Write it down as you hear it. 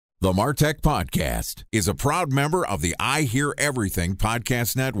The Martech Podcast is a proud member of the I Hear Everything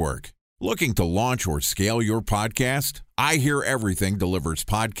Podcast Network. Looking to launch or scale your podcast? I Hear Everything delivers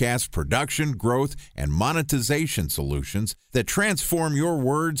podcast production, growth, and monetization solutions that transform your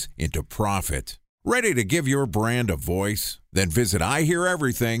words into profit. Ready to give your brand a voice? Then visit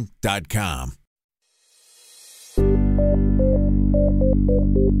iheareverything.com.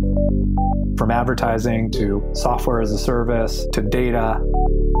 From advertising to software as a service to data.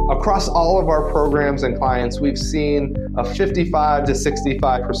 Across all of our programs and clients, we've seen a 55 to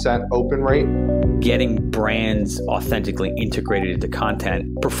 65% open rate. Getting brands authentically integrated into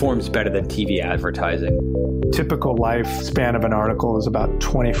content performs better than TV advertising. Typical lifespan of an article is about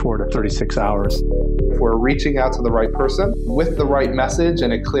 24 to 36 hours. If we're reaching out to the right person with the right message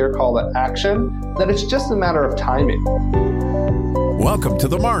and a clear call to action, then it's just a matter of timing. Welcome to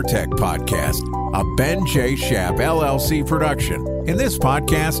the Martech Podcast, a Ben J. Schaap LLC production. In this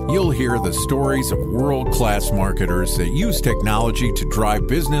podcast, you'll hear the stories of world-class marketers that use technology to drive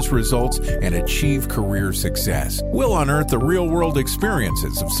business results and achieve career success. We'll unearth the real-world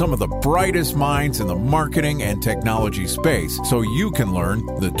experiences of some of the brightest minds in the marketing and technology space so you can learn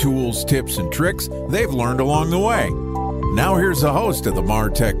the tools, tips, and tricks they've learned along the way. Now here's the host of the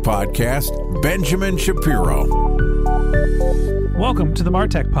Martech Podcast, Benjamin Shapiro. Welcome to the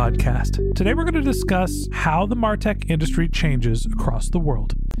Martech Podcast. Today we're going to discuss how the Martech industry changes across the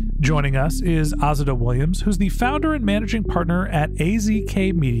world. Joining us is Azadeh Williams, who's the founder and managing partner at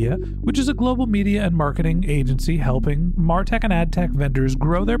AZK Media, which is a global media and marketing agency helping Martech and AdTech vendors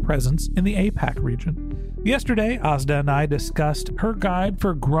grow their presence in the APAC region. Yesterday, Azadeh and I discussed her guide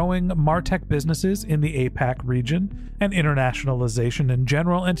for growing Martech businesses in the APAC region and internationalization in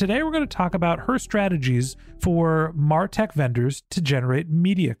general, and today we're going to talk about her strategies for Martech vendors to generate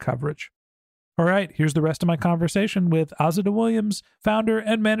media coverage. All right, here's the rest of my conversation with Azadeh Williams, founder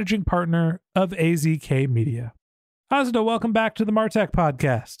and managing partner of AZK Media. Azadeh, welcome back to the Martech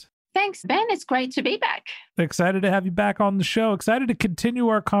Podcast. Thanks, Ben. It's great to be back. Excited to have you back on the show. Excited to continue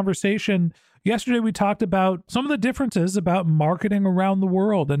our conversation. Yesterday, we talked about some of the differences about marketing around the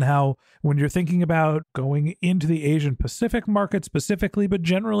world and how when you're thinking about going into the Asian Pacific market specifically, but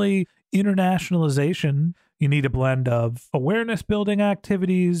generally internationalization, you need a blend of awareness building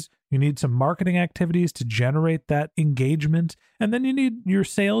activities, you need some marketing activities to generate that engagement, and then you need your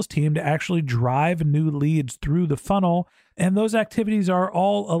sales team to actually drive new leads through the funnel. And those activities are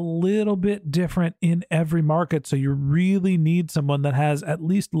all a little bit different in every market. So you really need someone that has at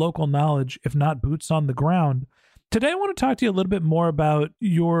least local knowledge, if not boots on the ground. Today, I want to talk to you a little bit more about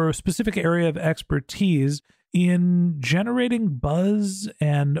your specific area of expertise in generating buzz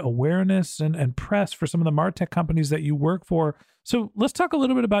and awareness and press for some of the Martech companies that you work for. So let's talk a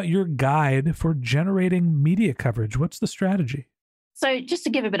little bit about your guide for generating media coverage. What's the strategy? So just to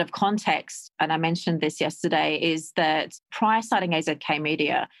give a bit of context, and I mentioned this yesterday, is that prior to starting AZK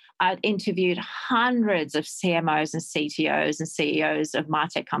Media, I'd interviewed hundreds of CMOs and CTOs and CEOs of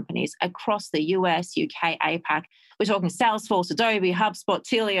Martech companies across the US, UK, APAC. We're talking Salesforce, Adobe, HubSpot,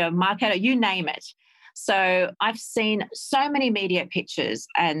 Telio, Marketo, you name it. So I've seen so many media pitches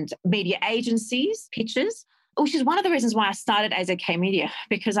and media agencies pitches, which is one of the reasons why I started AZK Media,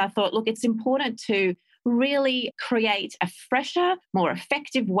 because I thought, look, it's important to really create a fresher, more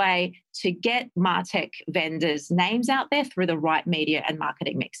effective way to get Martech vendors' names out there through the right media and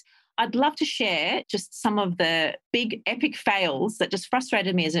marketing mix. I'd love to share just some of the big epic fails that just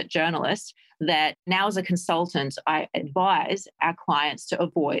frustrated me as a journalist that now as a consultant, I advise our clients to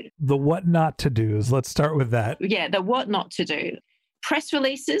avoid. The what not to do's. Let's start with that. Yeah, the what not to do. Press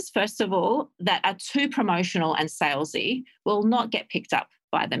releases, first of all, that are too promotional and salesy will not get picked up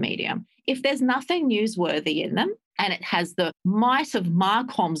by the medium. If there's nothing newsworthy in them and it has the might of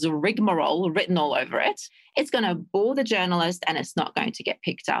Marcom's rigmarole written all over it, it's going to bore the journalist and it's not going to get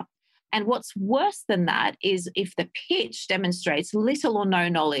picked up. And what's worse than that is if the pitch demonstrates little or no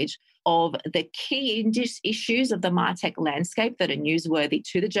knowledge of the key issues of the Martech landscape that are newsworthy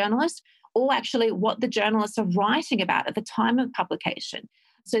to the journalist, or actually what the journalists are writing about at the time of publication.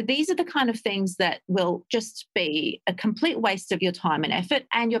 So these are the kind of things that will just be a complete waste of your time and effort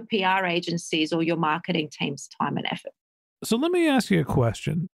and your PR agencies or your marketing team's time and effort. So let me ask you a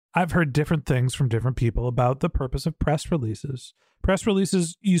question. I've heard different things from different people about the purpose of press releases. Press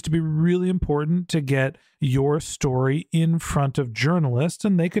releases used to be really important to get your story in front of journalists,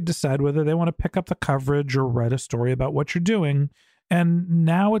 and they could decide whether they want to pick up the coverage or write a story about what you're doing. And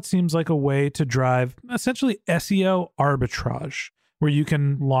now it seems like a way to drive essentially SEO arbitrage, where you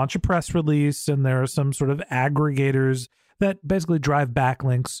can launch a press release and there are some sort of aggregators that basically drive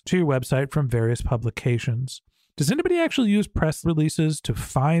backlinks to your website from various publications. Does anybody actually use press releases to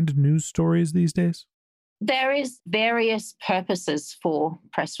find news stories these days? There is various purposes for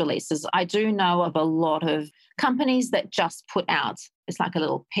press releases. I do know of a lot of companies that just put out, it's like a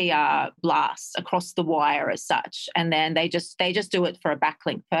little PR blast across the wire as such, and then they just do it for a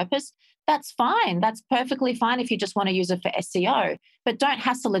backlink purpose. That's fine. That's perfectly fine if you just want to use it for SEO, but don't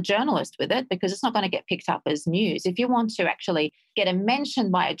hassle a journalist with it because it's not going to get picked up as news. If you want to actually get a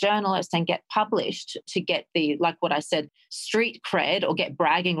mention by a journalist and get published to get the, like what I said, street cred or get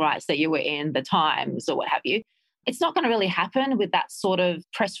bragging rights that you were in the Times or what have you, it's not going to really happen with that sort of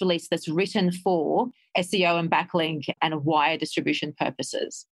press release that's written for SEO and backlink and wire distribution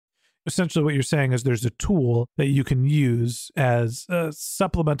purposes. Essentially what you're saying is there's a tool that you can use as a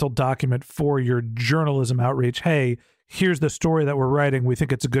supplemental document for your journalism outreach. Hey, here's the story that we're writing. We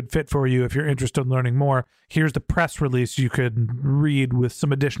think it's a good fit for you if you're interested in learning more. Here's the press release you could read with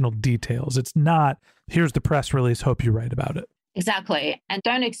some additional details. It's not, here's the press release, hope you write about it. Exactly. And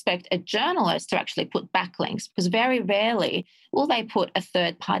don't expect a journalist to actually put backlinks because very rarely will they put a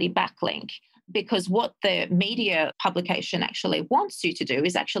third-party backlink. Because what the media publication actually wants you to do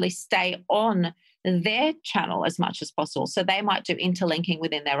is actually stay on their channel as much as possible. So they might do interlinking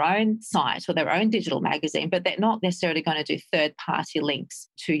within their own site or their own digital magazine, but they're not necessarily going to do third-party links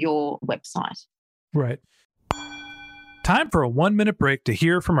to your website. Right. Time for a 1-minute break to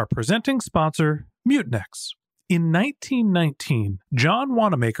hear from our presenting sponsor, Mutinex. In 1919, John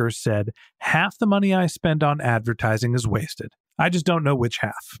Wanamaker said, "Half the money I spend on advertising is wasted. I just don't know which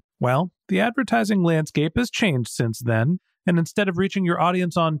half." Well, the advertising landscape has changed since then, and instead of reaching your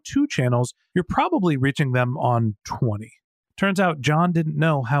audience on 2 channels, you're probably reaching them on 20. Turns out John didn't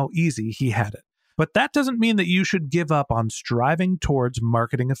know how easy he had it. But that doesn't mean that you should give up on striving towards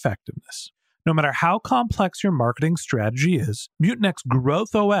marketing effectiveness. No matter how complex your marketing strategy is, Mutinex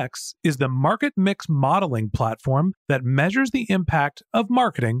Growth OX is the market mix modeling platform that measures the impact of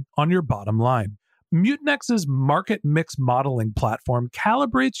marketing on your bottom line. Mutinex's market mix modeling platform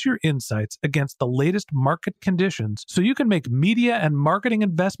calibrates your insights against the latest market conditions so you can make media and marketing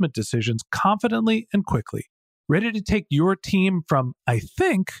investment decisions confidently and quickly. Ready to take your team from I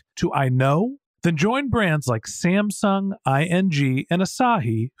think to I know? Then join brands like Samsung, ING, and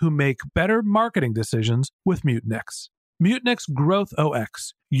Asahi who make better marketing decisions with Mutinex. Mutinex Growth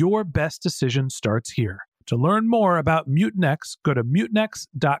OX. Your best decision starts here. To learn more about Mutinex, go to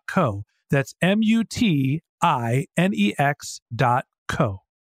mutinex.co. That's MUTINEX.co.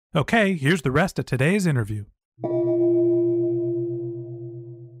 Okay, here's the rest of today's interview.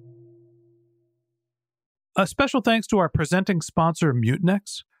 A special thanks to our presenting sponsor,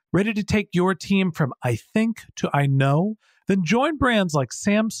 Mutinex. Ready to take your team from I think to I know? Then join brands like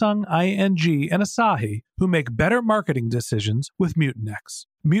Samsung, ING, and Asahi who make better marketing decisions with Mutinex.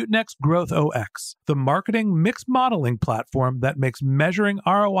 Mutinex Growth OX, the marketing mix modeling platform that makes measuring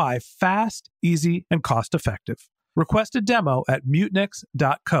ROI fast, easy, and cost-effective. Request a demo at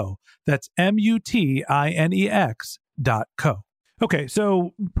mutinex.co. That's MUTINEX.co. Okay,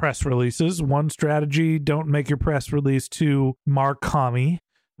 so press releases. One strategy, don't make your press release too Marcom-y.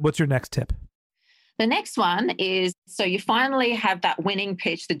 What's your next tip? The next one is, so you finally have that winning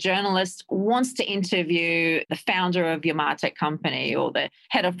pitch. The journalist wants to interview the founder of your Martech company or the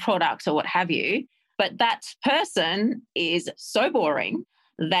head of products or what have you, but that person is so boring.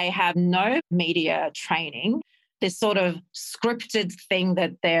 They have no media training. This sort of scripted thing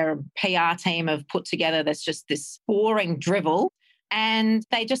that their PR team have put together that's just this boring drivel, and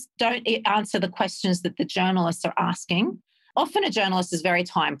they just don't answer the questions that the journalists are asking. Often a journalist is very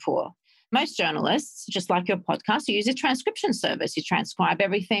time poor. Most journalists, just like your podcast, you use a transcription service. You transcribe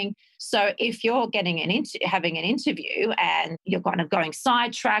everything. So if you're getting having an interview and you're kind of going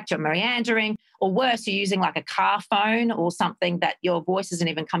sidetracked, you're meandering, or worse, you're using like a car phone or something that your voice isn't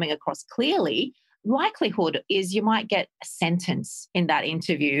even coming across clearly, likelihood is you might get a sentence in that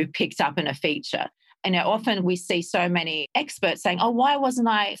interview picked up in a feature. And often we see so many experts saying, oh, why wasn't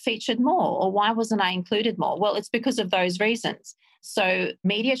I featured more? Or why wasn't I included more? Well, it's because of those reasons. So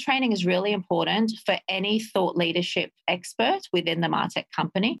media training is really important for any thought leadership expert within the Martech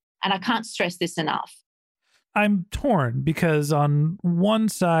company. And I can't stress this enough. I'm torn because on one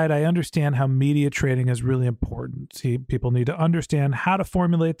side, I understand how media training is really important. See, people need to understand how to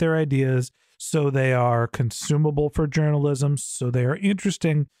formulate their ideas so they are consumable for journalism, so they are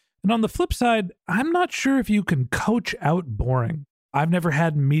interesting. And on the flip side, I'm not sure if you can coach out boring. I've never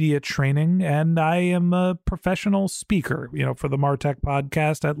had media training, and I am a professional speaker, for the Martech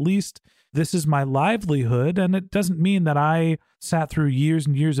podcast. At least this is my livelihood, and it doesn't mean that I sat through years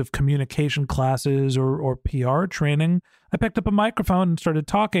and years of communication classes or PR training. I picked up a microphone and started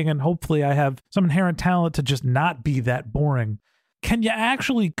talking, and hopefully I have some inherent talent to just not be that boring. Can you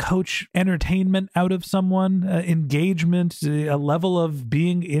actually coach entertainment out of someone, engagement, a level of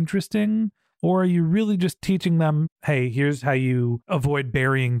being interesting? Or are you really just teaching them, hey, here's how you avoid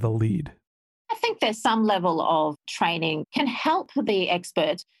burying the lead? I think there's some level of training can help the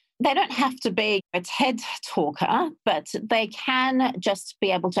expert. They don't have to be a TED talker, but they can just be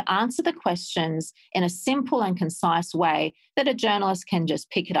able to answer the questions in a simple and concise way that a journalist can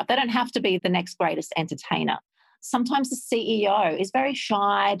just pick it up. They don't have to be the next greatest entertainer. Sometimes the CEO is very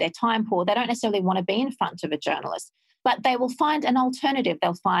shy, they're time poor, they don't necessarily want to be in front of a journalist, but they will find an alternative.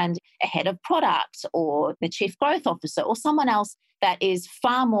 They'll find a head of product or the chief growth officer or someone else that is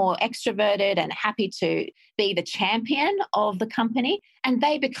far more extroverted and happy to be the champion of the company, and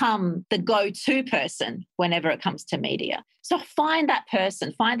they become the go-to person whenever it comes to media. So find that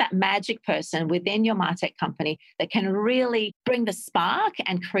person, find that magic person within your Martech company that can really bring the spark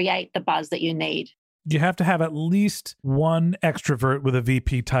and create the buzz that you need. You have to have at least one extrovert with a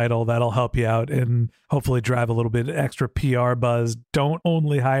VP title that'll help you out and hopefully drive a little bit extra PR buzz. Don't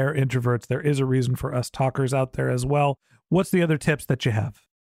only hire introverts. There is a reason for us talkers out there as well. What's the other tips that you have?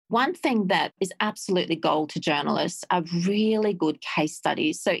 One thing that is absolutely gold to journalists are really good case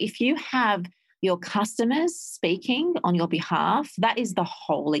studies. So if you have your customers speaking on your behalf, that is the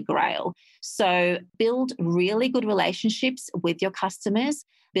holy grail. So build really good relationships with your customers,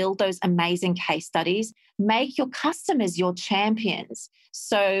 build those amazing case studies, make your customers your champions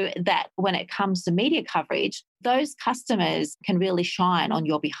so that when it comes to media coverage, those customers can really shine on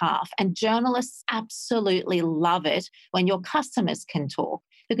your behalf. And journalists absolutely love it when your customers can talk,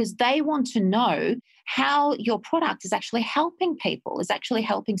 because they want to know how your product is actually helping people, is actually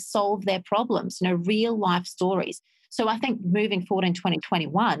helping solve their problems, real life stories. So I think moving forward in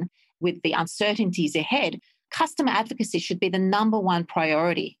 2021, with the uncertainties ahead, customer advocacy should be the number one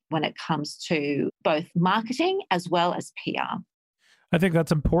priority when it comes to both marketing as well as PR. I think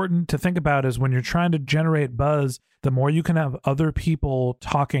that's important to think about is when you're trying to generate buzz, the more you can have other people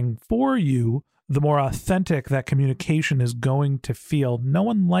talking for you, the more authentic that communication is going to feel. No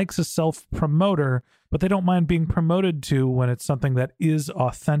one likes a self-promoter, but they don't mind being promoted to when it's something that is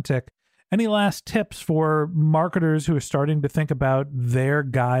authentic. Any last tips for marketers who are starting to think about their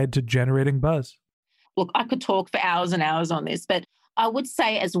guide to generating buzz? Look, I could talk for hours and hours on this, but I would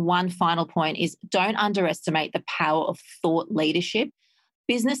say as one final point is don't underestimate the power of thought leadership.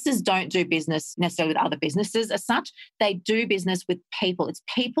 Businesses don't do business necessarily with other businesses as such. They do business with people. It's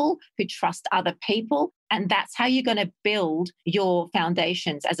people who trust other people, and that's how you're going to build your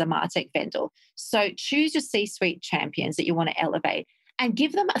foundations as a Martech vendor. So choose your C-suite champions that you want to elevate and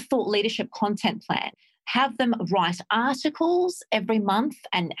give them a thought leadership content plan. Have them write articles every month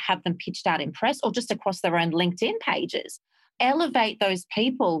and have them pitched out in press or just across their own LinkedIn pages. Elevate those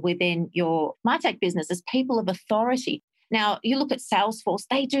people within your Martech business as people of authority. Now, you look at Salesforce,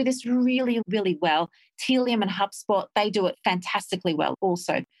 they do this really, really well. Telium and HubSpot, they do it fantastically well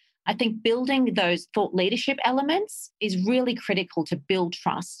also. I think building those thought leadership elements is really critical to build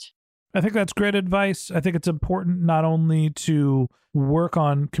trust. I think that's great advice. I think it's important not only to work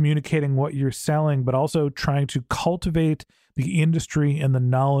on communicating what you're selling, but also trying to cultivate the industry and the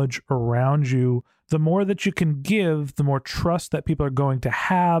knowledge around you. The more that you can give, the more trust that people are going to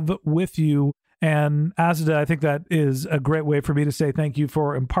have with you. And Azadeh, I think that is a great way for me to say thank you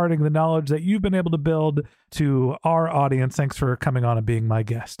for imparting the knowledge that you've been able to build to our audience. Thanks for coming on and being my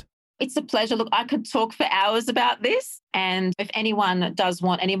guest. It's a pleasure. Look, I could talk for hours about this. And if anyone does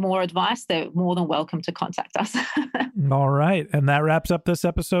want any more advice, they're more than welcome to contact us. All right. And that wraps up this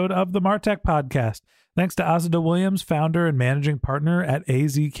episode of the Martech Podcast. Thanks to Azadeh Williams, founder and managing partner at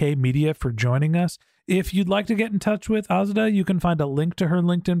AZK Media, for joining us. If you'd like to get in touch with Azadeh, you can find a link to her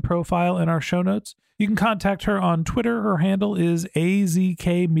LinkedIn profile in our show notes. You can contact her on Twitter. Her handle is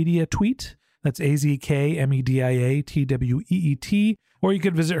AZK Media Tweet. That's AZK MEDIATWEET. Or you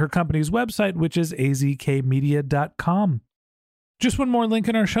could visit her company's website, which is azkmedia.com. Just one more link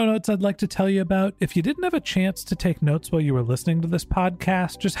in our show notes I'd like to tell you about. If you didn't have a chance to take notes while you were listening to this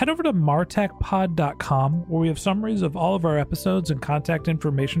podcast, just head over to martechpod.com, where we have summaries of all of our episodes and contact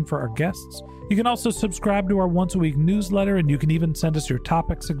information for our guests. You can also subscribe to our once-a-week newsletter, and you can even send us your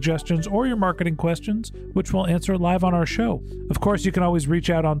topic suggestions or your marketing questions, which we'll answer live on our show. Of course, you can always reach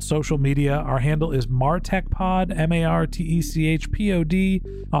out on social media. Our handle is MartechPod, MarTechPod,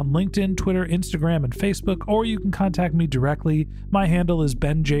 on LinkedIn, Twitter, Instagram, and Facebook, or you can contact me directly My handle is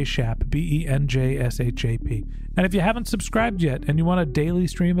Ben J. Shap, BenJShap. And if you haven't subscribed yet and you want a daily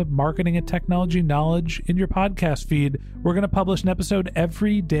stream of marketing and technology knowledge in your podcast feed, we're going to publish an episode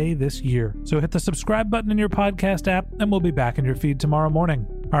every day this year. So hit the subscribe button in your podcast app and we'll be back in your feed tomorrow morning.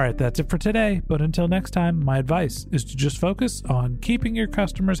 All right, that's it for today. But until next time, my advice is to just focus on keeping your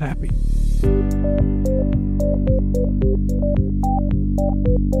customers happy.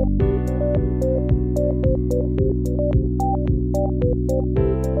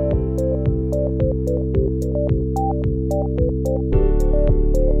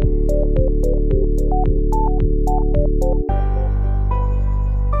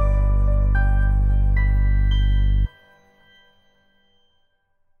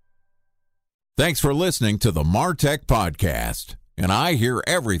 Thanks for listening to the Martech Podcast, and I Hear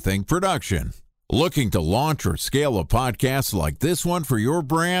Everything production. Looking to launch or scale a podcast like this one for your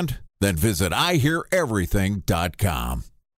brand? Then visit iheareverything.com.